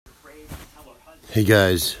Hey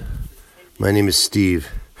guys, my name is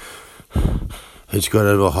Steve. I just got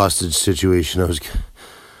out of a hostage situation. I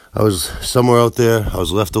was somewhere out there. I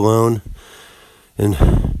was left alone,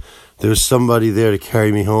 and there was somebody there to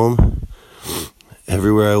carry me home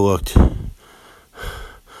everywhere I looked. And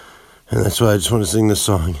that's why I just want to sing this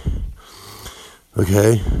song.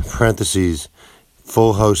 Okay? Parentheses.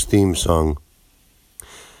 Full House theme song.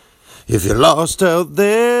 If you're lost out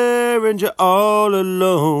there and you're all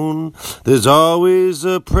alone, there's always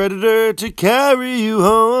a predator to carry you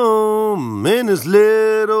home in his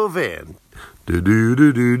little van.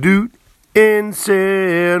 Do-do-do-do-do in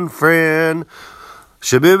San Fran.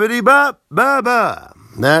 Shabibbity-bop-ba-ba.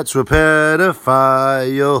 That's where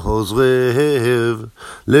pedophiles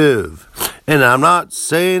live. And I'm not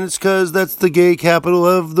saying it's 'cause that's the gay capital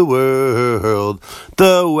of the world.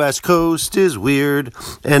 The West Coast is weird,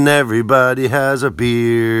 and everybody has a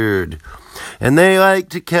beard. And they like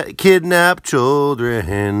to kidnap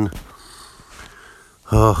children.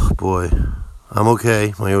 Oh, boy. I'm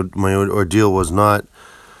okay. My ordeal was not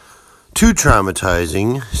too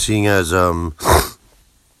traumatizing, seeing as a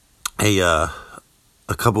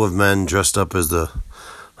couple of men dressed up as the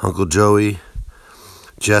Uncle Joey,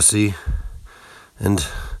 Jesse, and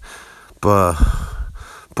Bob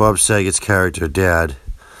Saget's character, Dad.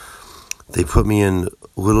 They put me in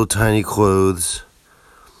little tiny clothes,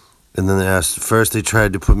 and then they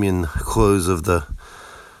tried to put me in clothes of the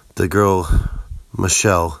girl,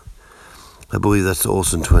 Michelle. I believe that's the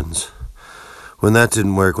Olsen twins. When that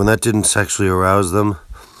didn't work, when that didn't sexually arouse them,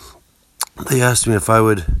 they asked me if I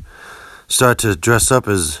would start to dress up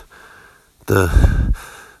as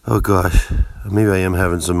oh gosh, maybe I am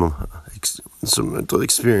having some mental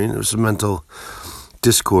experience or some mental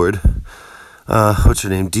discord. What's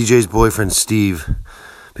your name? DJ's boyfriend, Steve,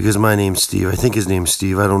 because my name's Steve. I think his name's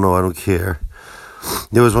Steve. I don't know. I don't care.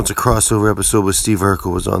 There was once a crossover episode where Steve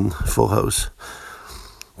Urkel was on Full House.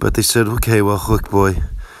 But they said, okay, well, look, boy,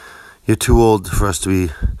 you're too old for us to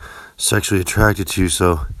be sexually attracted to you,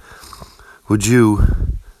 so would you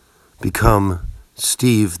become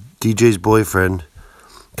Steve, DJ's boyfriend?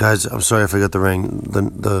 Guys, I'm sorry if I got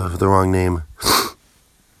the wrong name.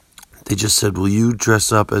 They just said, will you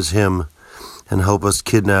dress up as him and help us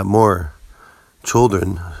kidnap more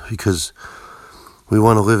children? Because we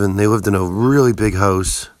want to they lived in a really big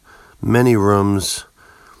house, many rooms,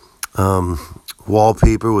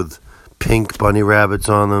 wallpaper with pink bunny rabbits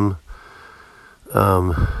on them.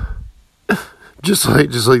 Just like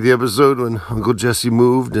the episode when Uncle Jesse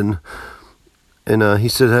moved and he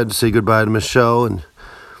said had to say goodbye to Michelle, and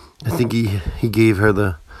I think he gave her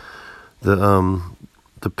the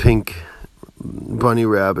pink bunny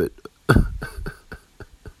rabbit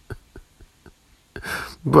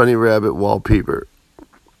bunny rabbit wallpaper.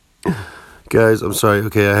 Guys, I'm sorry.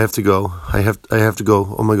 Okay, I have to go. I have to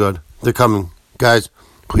go. Oh my God, they're coming. Guys,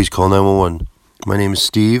 please call 911. My name is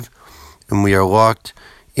Steve, and we are locked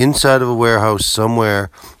inside of a warehouse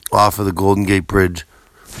somewhere off of the Golden Gate Bridge.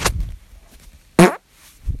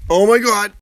 Oh my God.